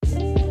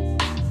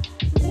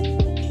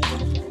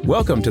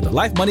Welcome to the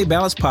Life Money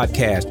Balance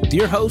Podcast with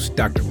your host,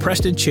 Dr.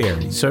 Preston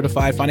Cherry,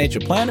 certified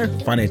financial planner,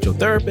 financial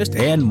therapist,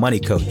 and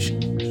money coach.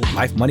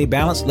 Life Money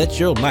Balance lets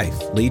your life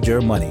lead your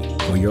money,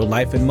 where your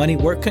life and money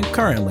work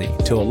concurrently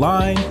to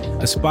align,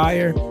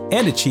 aspire,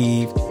 and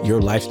achieve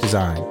your life's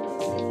design.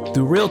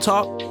 Through real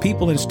talk,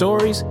 people, and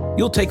stories,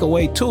 you'll take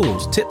away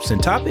tools, tips,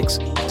 and topics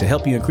to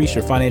help you increase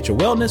your financial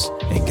wellness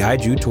and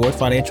guide you toward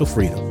financial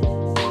freedom.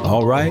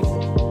 All right,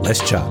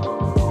 let's chop.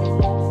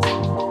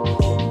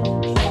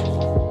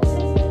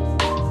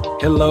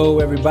 Hello,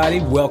 everybody.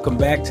 Welcome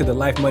back to the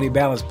Life Money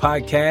Balance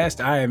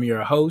Podcast. I am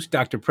your host,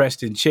 Dr.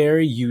 Preston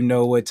Cherry. You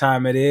know what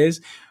time it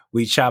is.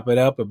 We chop it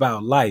up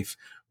about life,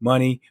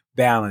 money,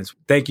 balance.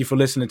 Thank you for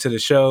listening to the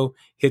show.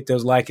 Hit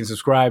those like and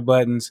subscribe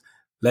buttons.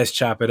 Let's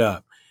chop it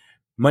up.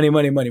 Money,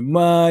 money, money,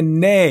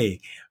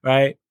 money,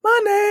 right?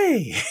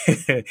 Money.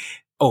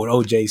 Oh,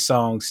 OJ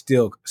song,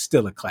 still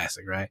a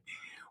classic, right?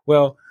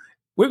 Well,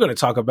 we're going to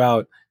talk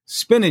about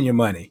spending your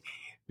money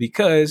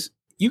because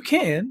you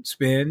can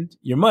spend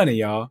your money,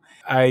 y'all.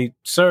 I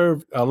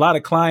serve a lot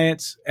of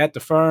clients at the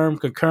firm,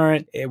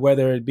 concurrent,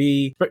 whether it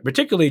be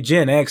particularly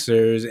Gen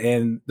Xers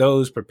and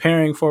those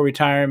preparing for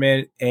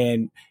retirement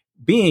and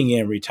being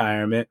in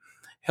retirement,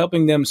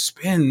 helping them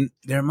spend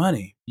their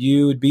money.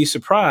 You would be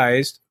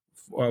surprised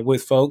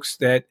with folks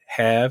that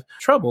have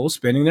trouble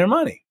spending their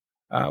money.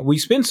 We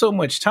spend so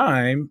much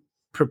time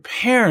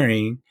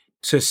preparing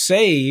to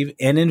save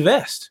and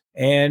invest,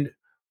 and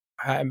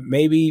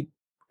maybe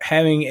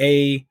having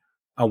a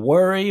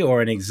worry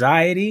or an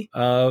anxiety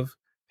of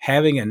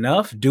having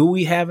enough. Do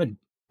we have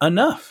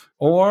enough?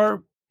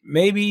 Or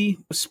maybe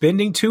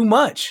spending too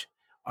much.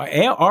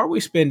 Are we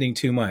spending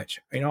too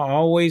much?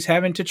 Always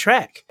having to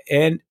track.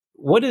 And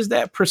what is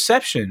that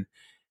perception?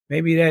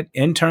 Maybe that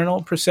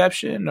internal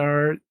perception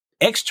or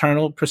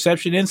external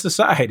perception in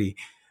society.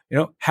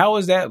 How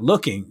is that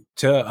looking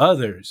to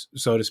others,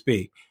 so to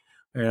speak?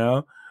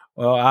 Well,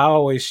 I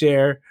always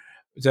share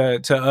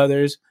to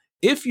others,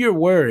 if you're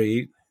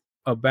worried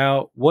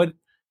about what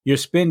your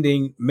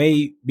spending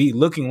may be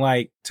looking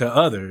like to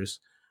others,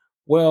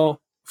 well,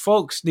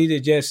 folks need to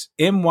just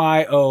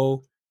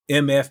MYOMFB.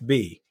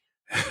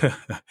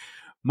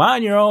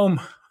 Mind your own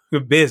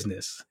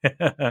business.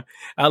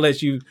 I'll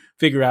let you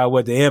figure out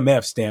what the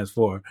MF stands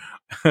for,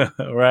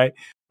 right?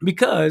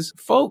 Because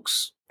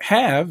folks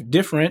have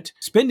different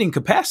spending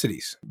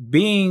capacities.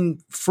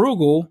 Being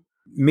frugal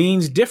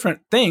means different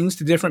things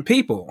to different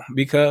people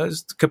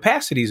because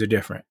capacities are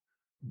different.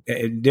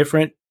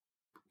 Different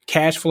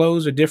cash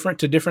flows are different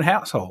to different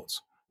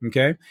households.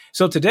 Okay.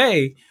 So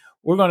today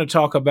we're going to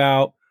talk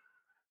about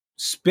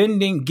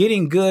spending,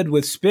 getting good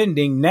with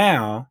spending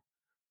now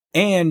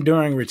and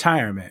during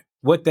retirement,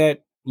 what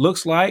that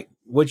looks like,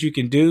 what you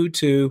can do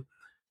to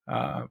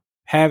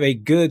have a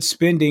good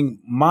spending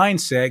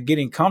mindset,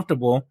 getting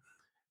comfortable.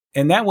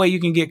 And that way you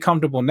can get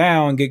comfortable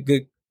now and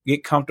get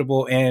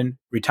comfortable in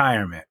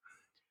retirement.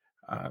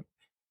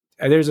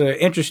 There's an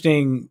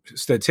interesting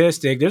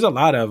statistic. There's a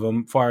lot of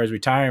them as far as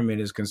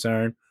retirement is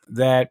concerned,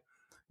 that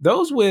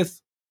those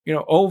with,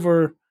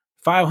 over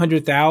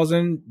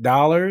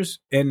 $500,000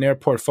 in their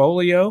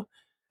portfolio,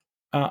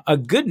 a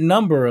good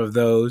number of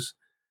those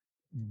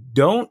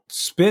don't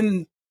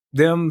spend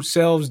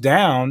themselves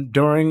down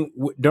during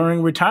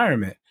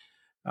retirement.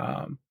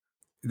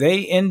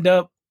 They end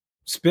up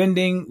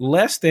spending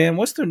less than,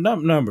 what's the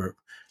number?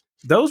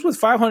 Those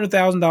with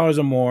 $500,000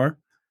 or more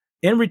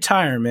in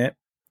retirement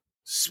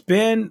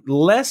spend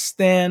less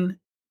than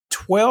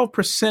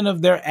 12%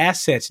 of their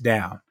assets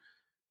down.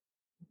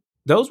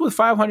 Those with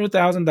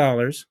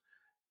 $500,000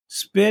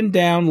 spend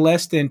down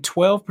less than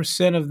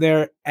 12% of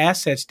their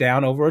assets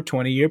down over a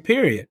 20-year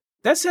period.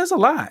 That says a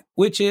lot,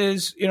 which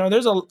is,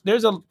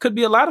 could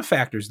be a lot of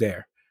factors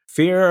there.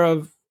 Fear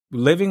of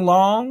living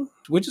long,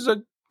 which is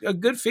a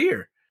good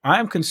fear. I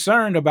am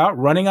concerned about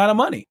running out of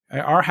money.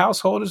 Our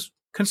household is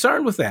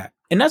concerned with that.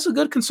 And that's a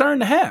good concern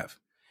to have.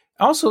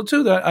 Also,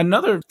 too,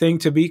 another thing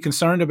to be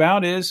concerned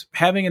about is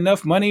having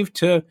enough money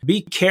to be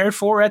cared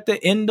for at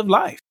the end of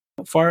life,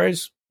 as far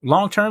as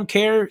long-term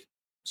care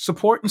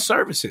support and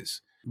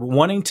services,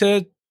 wanting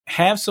to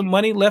have some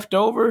money left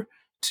over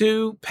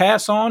to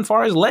pass on as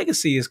far as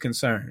legacy is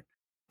concerned,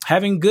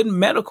 having good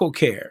medical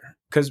care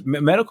because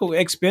medical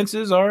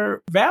expenses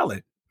are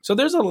valid. So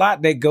there's a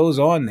lot that goes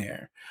on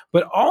there.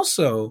 But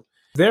also,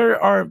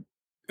 there are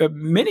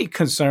many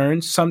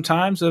concerns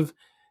sometimes of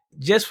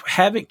just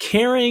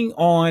carrying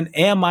on,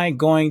 am I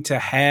going to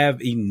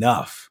have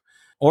enough?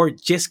 Or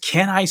just,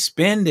 can I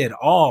spend it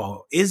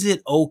all? Is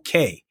it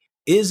okay?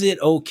 Is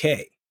it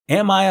okay?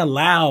 Am I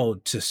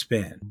allowed to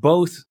spend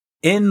both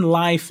in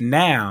life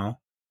now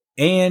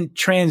and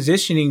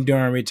transitioning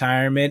during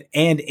retirement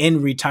and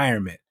in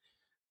retirement?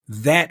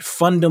 That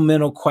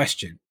fundamental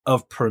question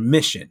of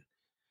permission.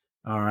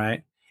 All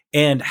right.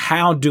 And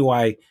how do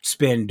I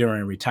spend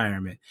during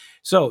retirement?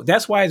 So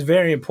that's why it's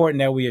very important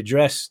that we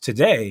address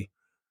today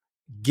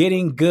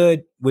getting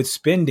good with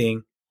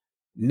spending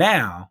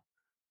now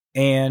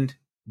and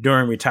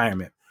during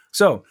retirement.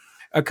 So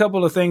a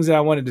couple of things that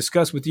I want to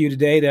discuss with you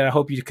today that I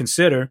hope you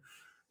consider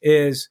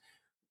is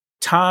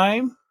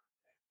time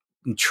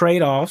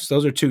trade-offs,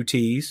 those are two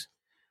T's,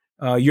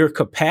 your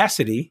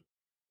capacity,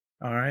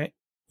 all right,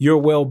 your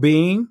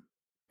well-being,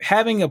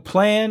 having a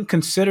plan,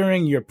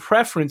 considering your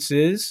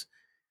preferences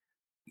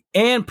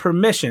and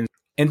permission.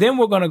 And then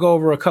we're going to go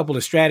over a couple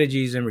of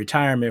strategies in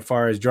retirement as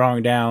far as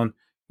drawing down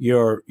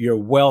your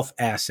wealth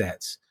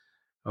assets.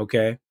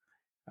 Okay.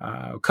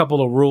 A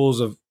couple of rules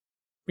of,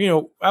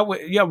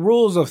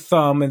 rules of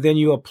thumb, and then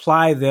you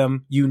apply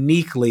them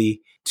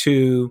uniquely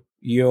to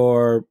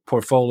your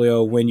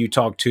portfolio when you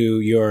talk to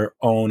your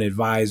own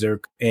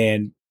advisor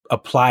and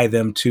apply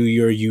them to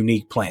your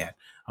unique plan.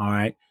 All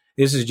right.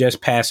 This is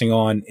just passing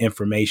on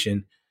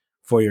information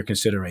for your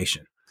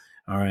consideration.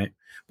 All right.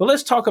 But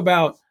let's talk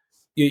about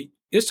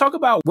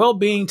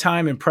well-being,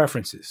 time, and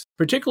preferences,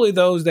 particularly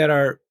those that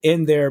are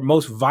in their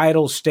most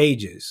vital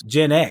stages.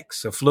 Gen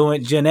X,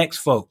 affluent Gen X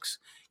folks,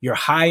 your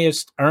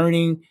highest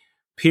earning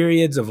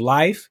periods of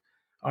life.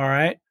 All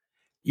right.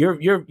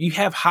 You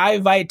have high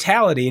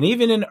vitality, and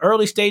even in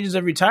early stages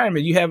of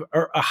retirement, you have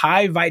a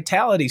high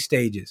vitality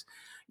stages.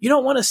 You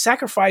don't want to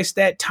sacrifice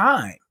that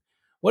time.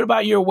 What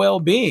about your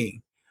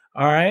well-being?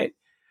 All right.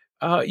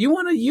 You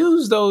want to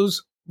use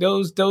those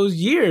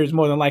years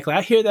more than likely.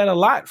 I hear that a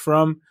lot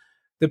from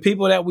the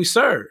people that we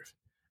serve.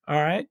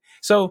 All right.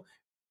 So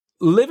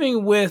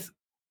you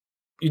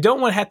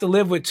don't want to have to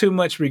live with too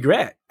much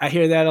regret. I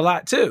hear that a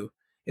lot too.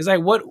 It's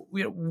like,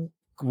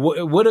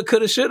 woulda,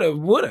 coulda, shoulda,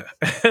 woulda.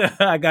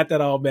 I got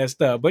that all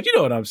messed up, but you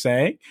know what I'm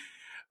saying,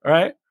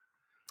 right?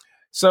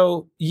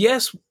 So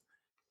yes,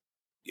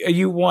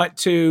 you want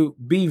to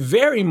be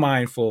very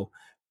mindful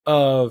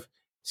of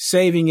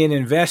saving and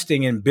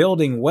investing and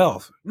building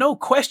wealth. No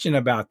question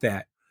about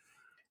that.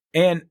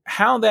 And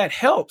how that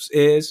helps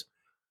is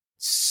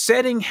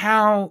setting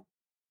how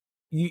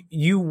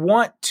you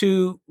want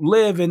to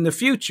live in the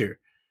future.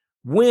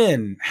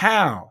 When,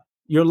 how,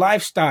 your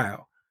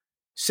lifestyle,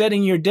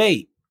 setting your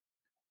date,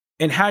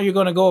 and how you're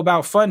going to go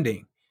about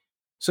funding.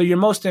 So your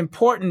most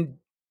important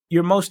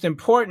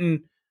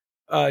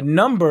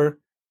number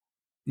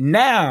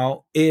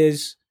now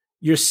is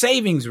your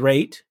savings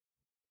rate.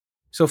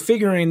 So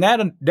figuring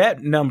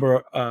that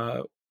number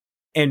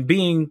and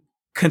being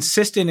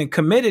consistent and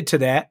committed to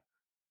that,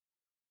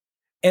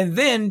 and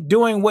then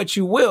doing what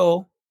you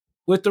will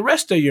with the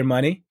rest of your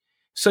money,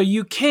 so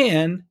you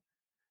can,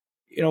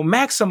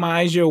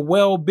 maximize your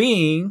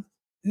well-being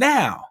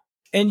now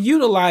and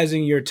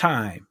utilizing your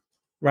time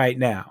right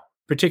now,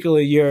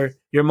 particularly your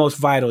most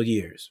vital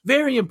years.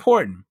 Very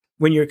important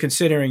when you're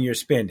considering your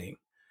spending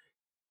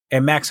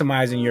and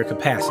maximizing your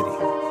capacity.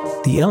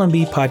 The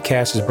LMB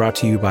podcast is brought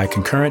to you by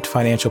Concurrent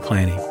Financial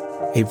Planning,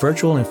 a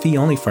virtual and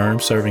fee-only firm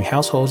serving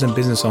households and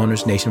business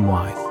owners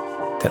nationwide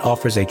that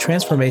offers a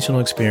transformational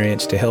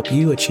experience to help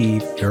you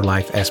achieve your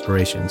life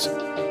aspirations.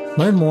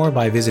 Learn more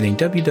by visiting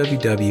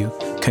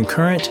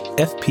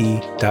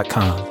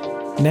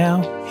www.concurrentfp.com.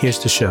 Now,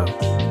 here's the show.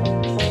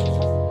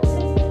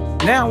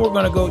 Now we're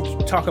going to go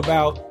talk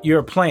about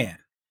your plan.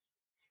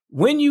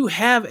 When you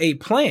have a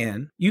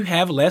plan, you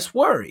have less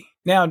worry.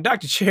 Now,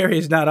 Dr.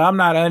 Cherry I'm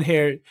not on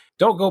here.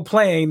 Don't go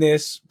playing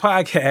this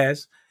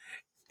podcast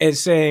and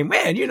saying,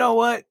 man, you know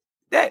what?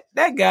 That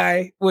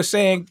guy was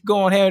saying,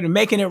 go ahead and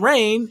making it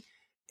rain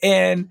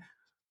and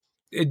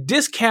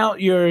discount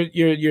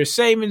your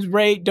savings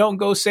rate. Don't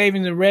go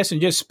saving the rest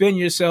and just spin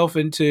yourself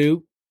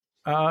into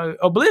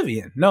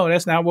oblivion. No,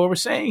 that's not what we're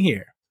saying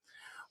here.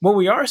 What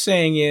we are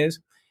saying is,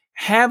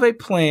 have a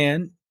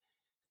plan,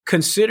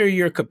 consider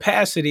your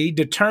capacity,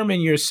 determine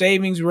your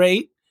savings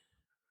rate,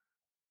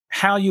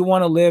 how you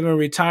want to live in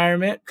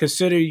retirement,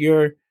 consider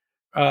your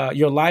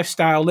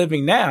lifestyle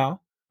living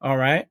now, all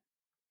right?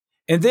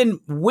 And then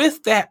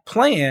with that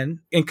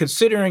plan and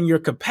considering your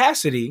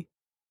capacity,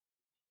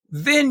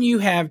 then you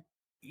have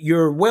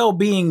your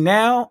well-being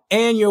now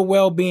and your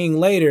well-being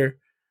later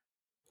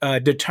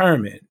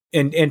determined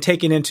and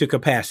taken into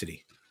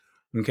capacity,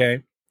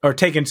 okay? Or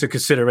taken into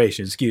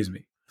consideration, excuse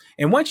me.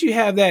 And once you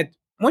have that,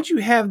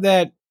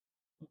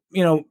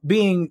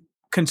 being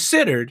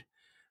considered,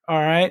 all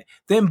right,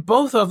 then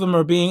both of them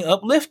are being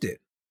uplifted.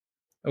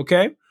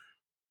 Okay.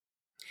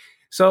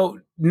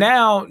 So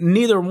now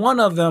neither one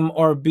of them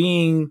are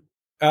being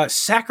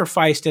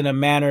sacrificed in a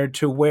manner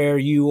to where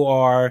you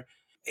are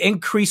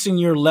increasing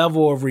your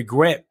level of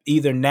regret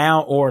either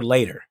now or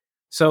later.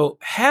 So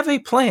have a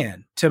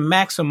plan to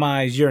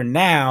maximize your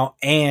now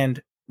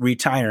and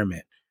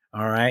retirement.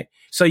 All right.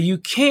 So you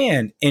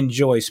can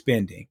enjoy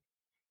spending.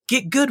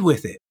 Get good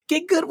with it.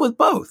 Get good with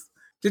both.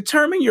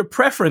 Determine your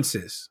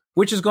preferences,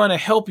 which is going to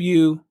help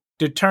you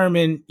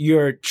determine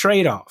your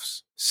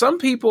trade-offs. Some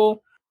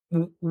people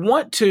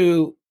want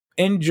to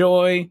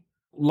enjoy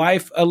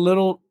life a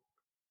little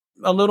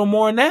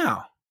more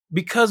now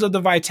because of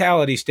the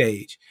vitality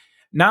stage.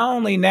 Not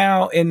only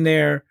now in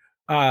their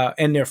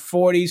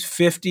 40s,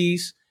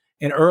 50s,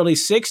 and early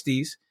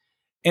 60s,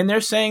 and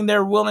they're saying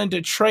they're willing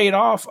to trade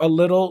off a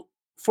little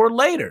for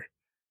later.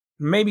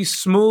 Maybe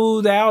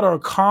smooth out or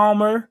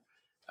calmer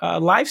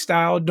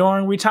lifestyle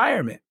during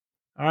retirement.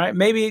 All right.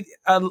 Maybe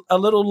a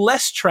little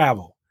less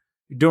travel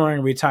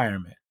during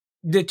retirement.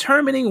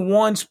 determining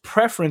one's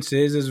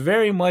preferences is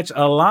very much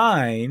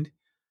aligned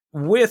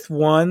with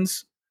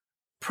one's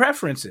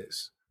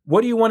preferences.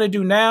 What do you want to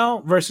do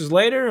now versus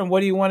later? And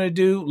what do you want to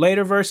do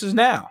later versus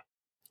now?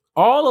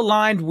 All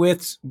aligned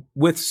with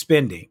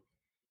spending.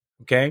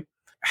 Okay.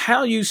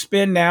 How you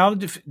spend now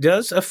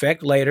does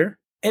affect later.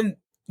 And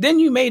then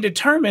you may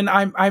determine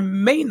I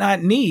may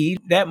not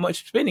need that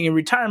much spending in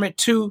retirement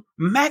to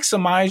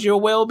maximize your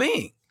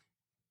well-being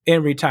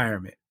in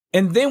retirement.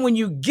 And then when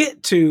you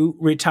get to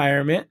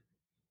retirement,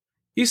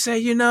 you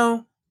say,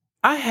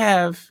 I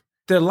have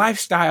the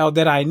lifestyle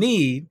that I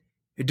need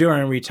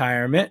during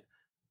retirement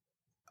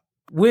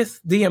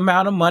with the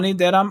amount of money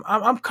that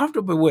I'm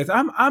comfortable with.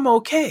 I'm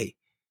okay.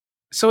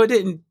 So it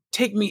didn't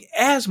take me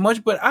as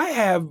much, but I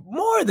have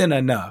more than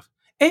enough.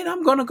 And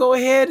I'm going to go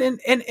ahead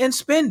and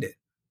spend it.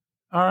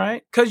 All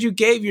right. Because you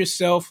gave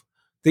yourself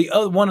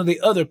one of the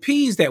other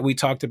P's that we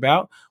talked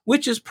about,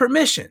 which is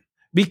permission,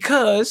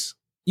 because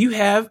you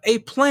have a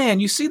plan.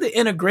 You see the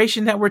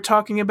integration that we're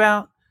talking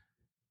about.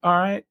 All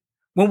right.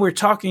 When we're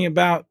talking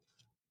about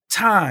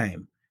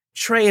time,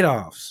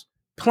 trade-offs,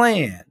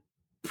 plan,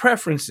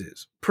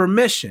 preferences,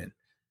 permission,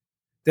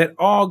 that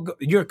all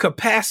your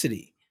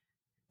capacity,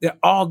 that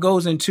all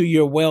goes into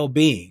your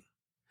well-being.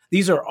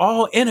 These are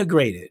all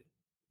integrated,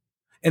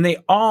 and they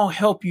all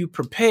help you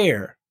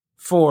prepare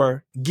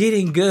for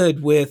getting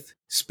good with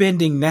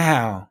spending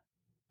now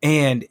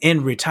and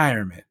in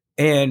retirement,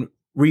 and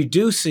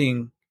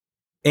reducing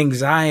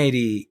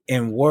anxiety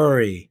and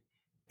worry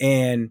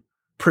and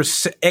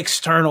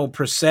external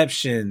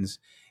perceptions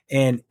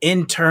and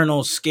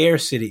internal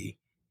scarcity.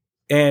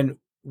 And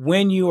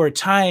when you are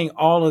tying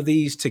all of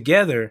these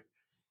together,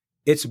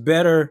 it's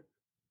better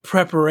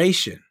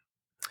preparation.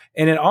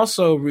 And it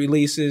also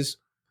releases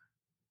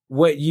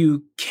what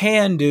you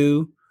can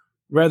do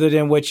rather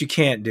than what you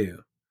can't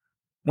do.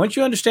 Once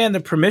you understand the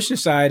permission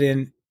side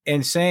and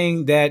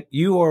saying that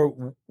you are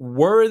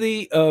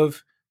worthy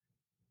of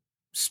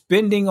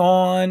spending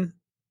on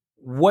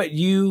what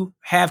you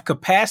have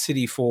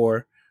capacity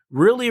for,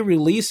 really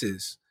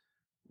releases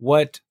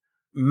what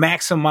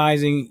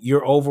maximizing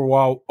your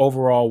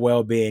overall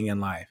well-being in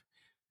life.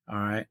 All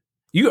right.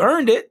 You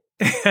earned it.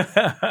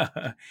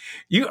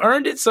 You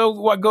earned it.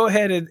 So go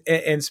ahead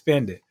and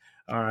spend it.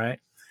 All right.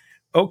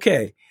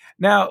 Okay.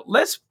 Now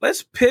let's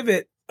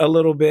pivot a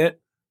little bit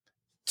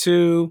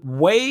to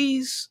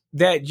ways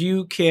that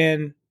you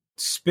can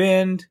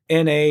spend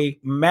in a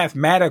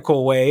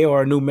mathematical way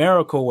or a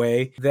numerical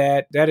way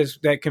that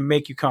can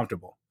make you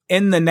comfortable.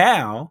 In the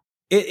now,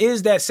 it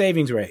is that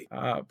savings rate,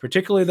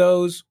 particularly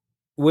those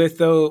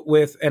with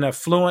an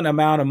affluent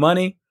amount of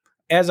money.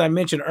 As I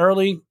mentioned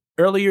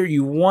earlier,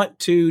 you want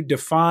to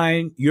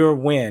define your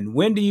when.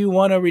 When do you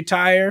want to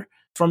retire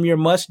from your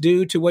must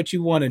do to what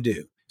you want to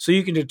do? So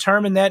you can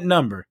determine that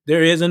number.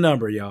 There is a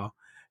number, y'all.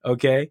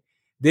 Okay.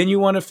 Then you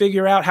want to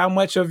figure out how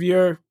much of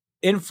your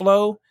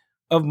inflow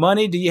of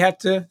money do you have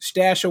to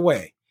stash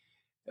away.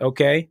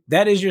 Okay.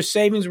 That is your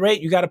savings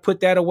rate. You got to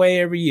put that away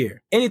every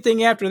year.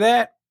 Anything after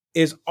that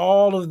is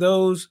all of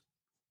those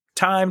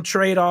time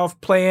trade-off,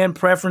 plan,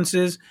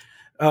 preferences,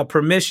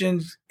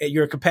 permissions,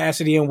 your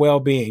capacity and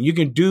well-being. You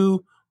can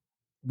do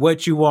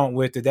what you want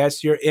with it.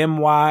 That's your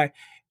MYOMFB.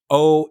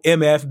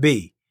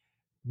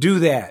 Do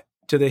that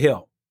to the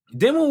hilt.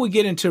 Then when we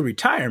get into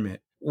retirement,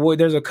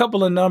 there's a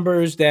couple of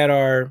numbers that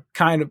are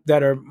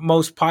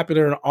most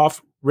popular and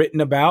oft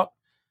written about.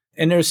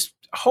 And there's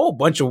a whole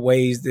bunch of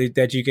ways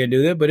that you can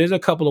do that, but there's a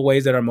couple of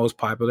ways that are most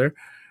popular.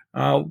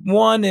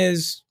 One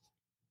is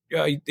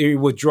a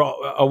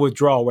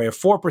withdrawal rate, a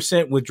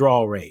 4%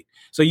 withdrawal rate.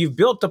 So you've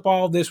built up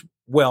all this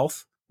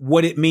wealth,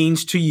 what it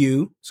means to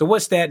you. So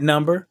what's that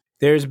number?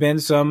 There's been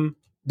some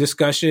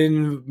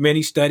discussion,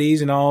 many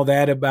studies and all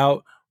that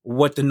about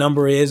what the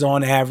number is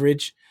on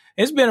average.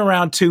 It's been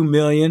around 2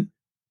 million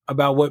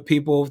about what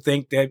people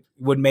think that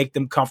would make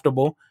them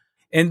comfortable.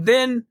 And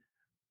then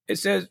it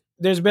says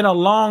there's been a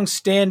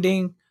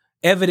long-standing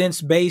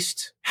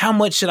evidence-based, how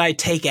much should I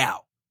take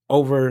out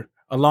over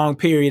a long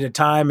period of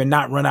time and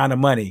not run out of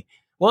money?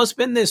 Well, it's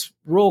been this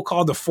rule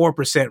called the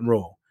 4%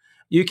 rule.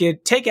 You can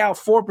take out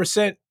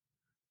 4%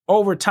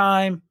 over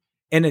time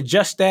and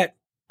adjust that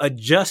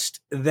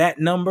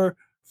number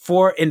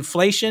for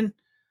inflation.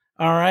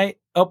 All right.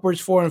 Upwards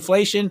for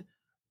inflation.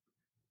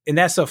 And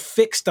that's a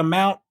fixed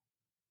amount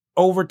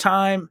over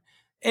time.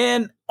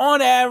 And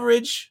on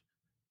average,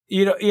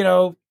 you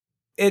don't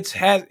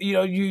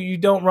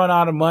run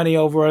out of money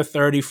over a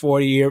 30,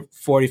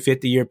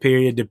 50 year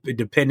period,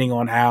 depending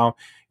on how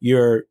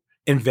you're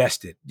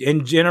invested.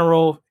 In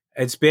general,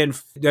 it's been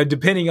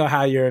depending on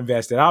how you're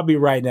invested. I'll be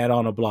writing that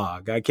on a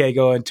blog. I can't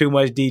go in too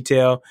much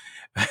detail,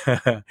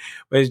 but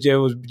it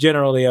was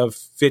generally a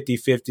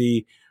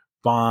 50-50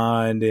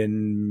 bond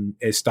and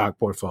a stock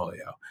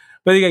portfolio.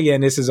 But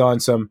again, this is on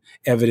some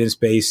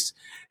evidence-based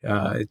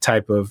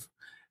type of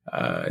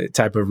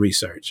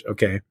research.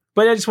 Okay.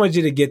 But I just want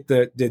you to get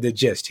the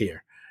gist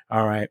here.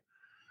 All right.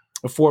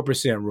 A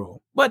 4%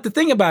 rule. But the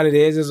thing about it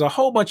is, there's a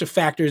whole bunch of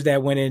factors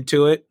that went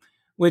into it,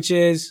 which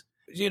is,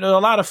 a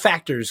lot of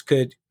factors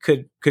could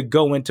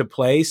go into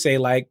play, say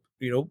like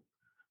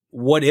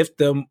what if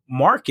the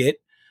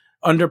market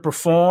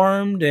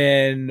underperformed,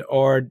 and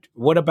or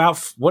what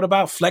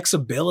about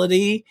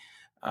flexibility,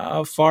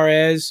 far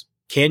as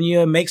can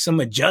you make some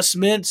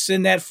adjustments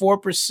in that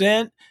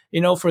 4%,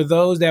 for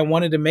those that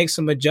wanted to make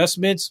some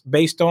adjustments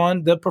based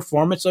on the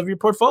performance of your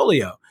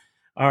portfolio.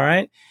 All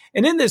right.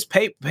 And in this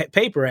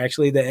paper,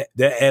 actually, the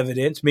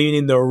evidence,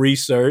 meaning the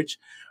research,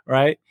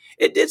 right,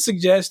 it did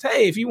suggest,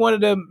 hey, if you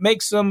wanted to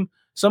make some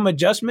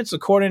adjustments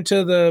according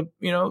to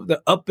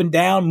the up and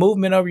down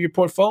movement of your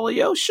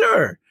portfolio,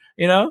 sure.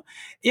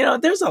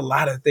 There's a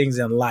lot of things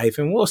in life,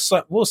 and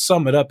we'll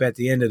sum it up at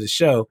the end of the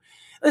show.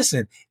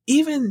 Listen,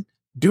 even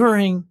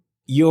during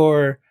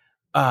your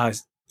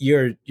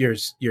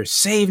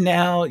save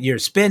now, your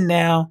spend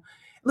now,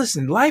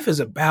 listen, life is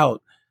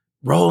about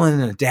rolling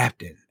and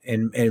adapting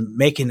and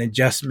making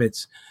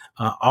adjustments,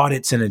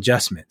 audits and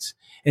adjustments.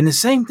 And the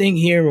same thing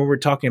here when we're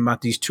talking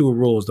about these two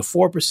rules, the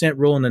 4%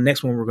 rule and the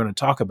next one we're going to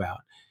talk about.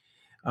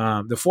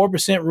 The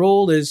 4%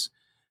 rule is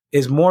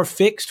more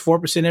fixed,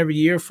 4% every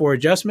year for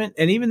adjustment.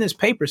 And even this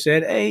paper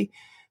said, hey,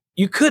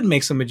 you could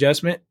make some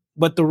adjustment,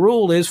 but the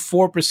rule is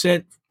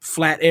 4%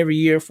 flat every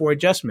year for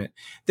adjustment.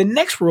 The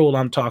next rule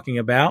I'm talking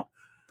about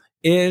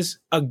is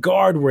a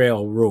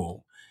guardrail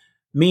rule,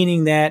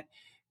 meaning that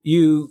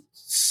you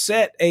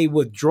set a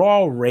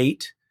withdrawal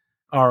rate,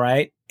 all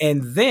right,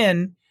 and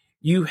then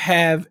you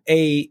have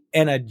an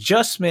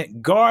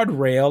adjustment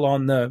guardrail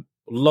on the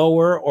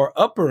lower or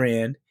upper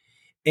end.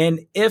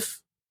 And if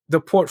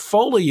your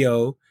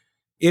portfolio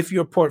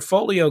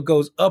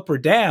goes up or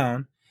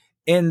down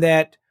and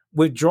that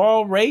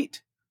withdrawal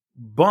rate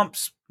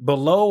bumps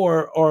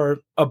below or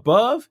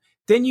above,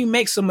 then you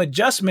make some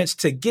adjustments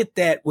to get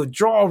that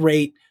withdrawal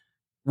rate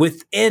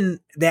within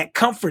that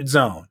comfort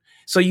zone.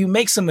 So you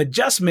make some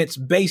adjustments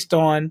based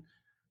on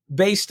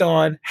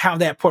how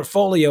that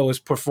portfolio is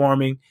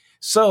performing,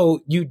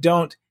 so you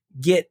don't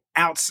get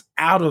out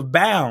of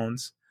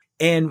bounds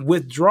and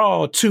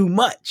withdraw too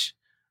much.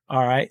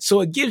 All right. So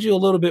it gives you a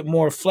little bit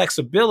more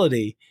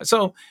flexibility.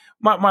 So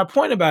my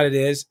point about it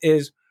is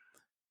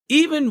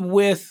even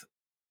with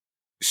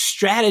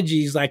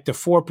strategies like the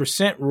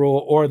 4%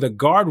 rule or the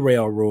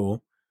guardrail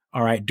rule,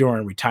 all right,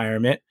 during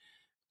retirement,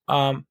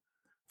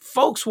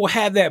 folks will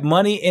have that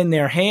money in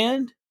their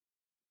hand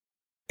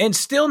and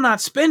still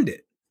not spend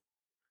it.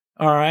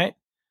 All right.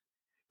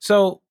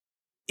 So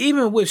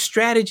even with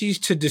strategies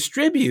to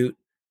distribute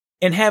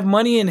and have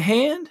money in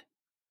hand,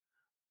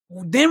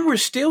 then we're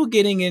still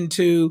getting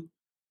into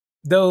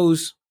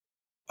those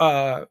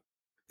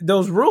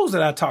rules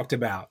that I talked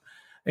about,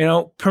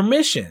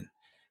 permission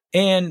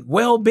and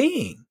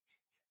well-being.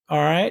 All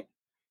right.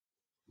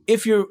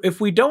 If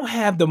we don't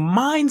have the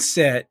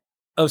mindset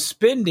of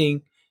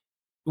spending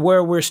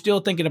where we're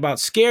still thinking about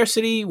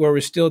scarcity, where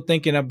we're still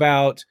thinking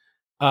about,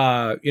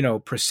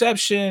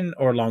 perception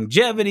or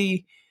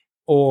longevity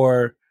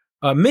or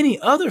many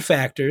other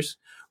factors,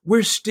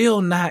 we're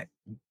still not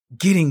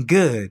getting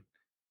good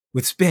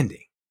with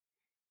spending.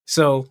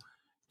 So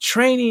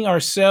training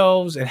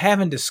ourselves and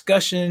having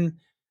discussion,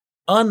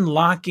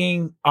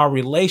 unlocking our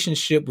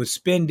relationship with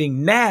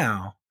spending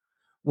now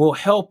will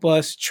help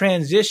us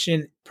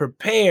transition,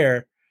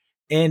 prepare,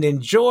 and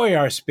enjoy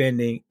our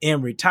spending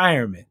in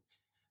retirement.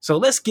 So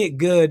let's get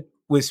good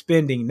with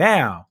spending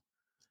now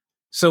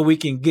so we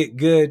can get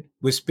good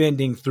with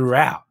spending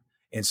throughout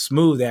and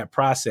smooth that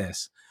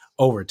process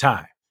over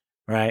time,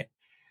 right?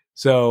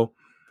 So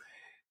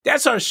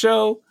that's our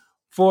show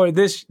for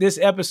this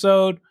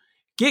episode.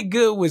 Get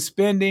good with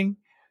spending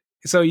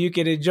so you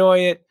can enjoy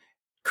it,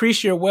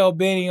 increase your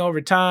well-being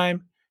over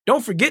time.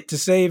 Don't forget to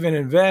save and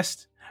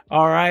invest,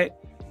 all right?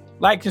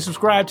 Like and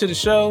subscribe to the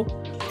show,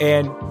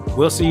 and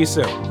we'll see you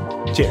soon.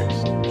 Cheers.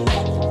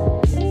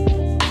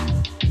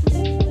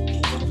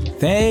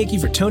 Thank you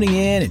for tuning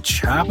in and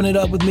chopping it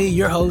up with me,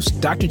 your host,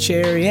 Dr.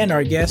 Cherry, and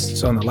our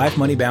guests on the Life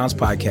Money Balance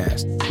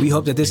podcast. We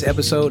hope that this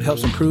episode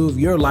helps improve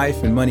your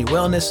life and money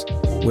wellness,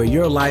 where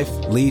your life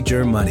leads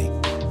your money.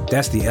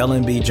 That's the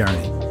LMB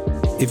journey.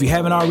 If you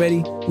haven't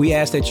already, we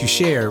ask that you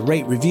share,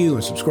 rate, review,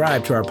 and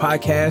subscribe to our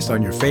podcast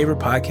on your favorite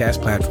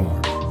podcast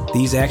platform.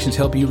 These actions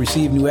help you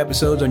receive new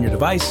episodes on your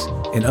device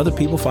and other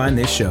people find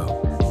this show.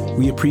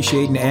 We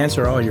appreciate and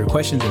answer all your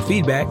questions and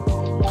feedback.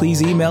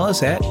 Please email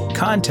us at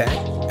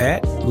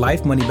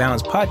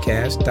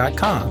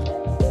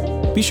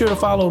contact@lifemoneybalancepodcast.com. Be sure to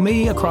follow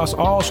me across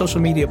all social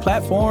media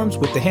platforms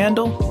with the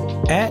handle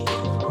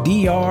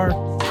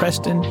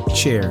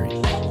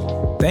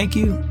 @DrPrestonCherry. Thank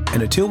you,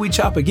 and until we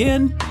chop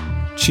again,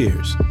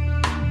 cheers.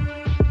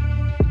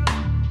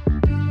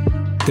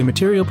 The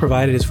material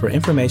provided is for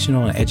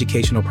informational and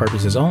educational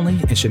purposes only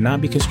and should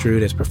not be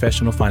construed as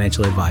professional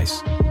financial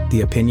advice.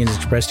 The opinions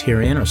expressed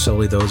herein are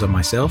solely those of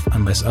myself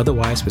unless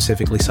otherwise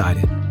specifically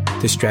cited.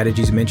 The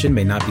strategies mentioned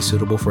may not be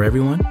suitable for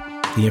everyone.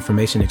 The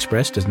information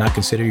expressed does not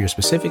consider your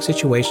specific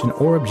situation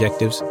or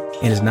objectives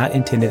and is not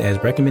intended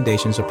as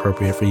recommendations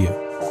appropriate for you.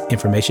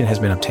 Information has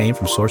been obtained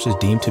from sources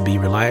deemed to be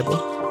reliable,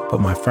 but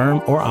my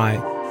firm or I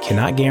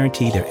cannot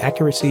guarantee their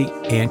accuracy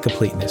and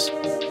completeness.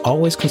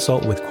 Always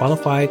consult with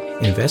qualified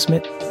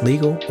investment,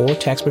 legal, or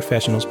tax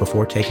professionals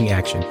before taking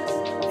action.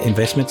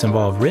 Investments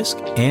involve risk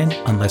and,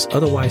 unless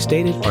otherwise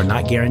stated, are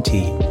not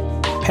guaranteed.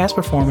 Past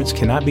performance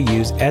cannot be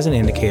used as an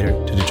indicator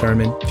to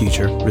determine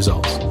future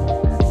results.